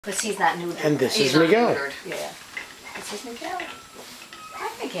Because he's not neutered. And this is Miguel. Yeah. This is Miguel.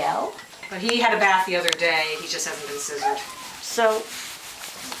 Hi, Miguel. But he had a bath the other day. He just hasn't been scissored. So.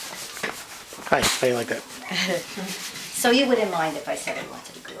 Hi, how you like that? So you wouldn't mind if I said I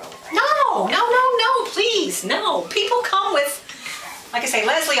wanted a girl? No, please, no. People come with, like I say,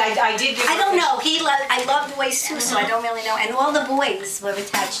 Leslie, I did give her I don't know. I love boys too, so I don't really know. And all the boys were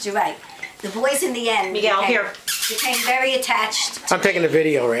attached. You're right. The boys in the end Miguel, became very attached. I'm taking a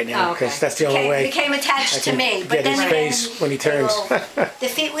video right now because that's the only way. Became attached to me. But then his face when he turns.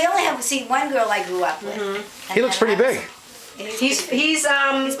 We only have one girl I grew up with. He looks pretty big. He's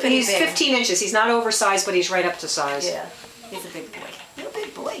 15 inches. He's not oversized, but he's right up to size. Yeah, he's a big boy. You're a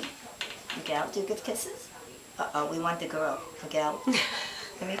big boy. Miguel, do you give kisses? We want the girl. Miguel,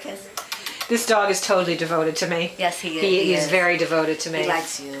 give me a kiss. This dog is totally devoted to me. Yes, he is. He is very devoted to me. He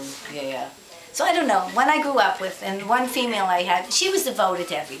likes you. Yeah. So I don't know. When I grew up with, and one female I had, she was devoted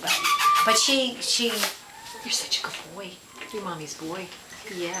to everybody. But she. You're such a good boy. You're mommy's boy.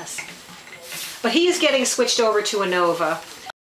 Yes. But he is getting switched over to a Nova.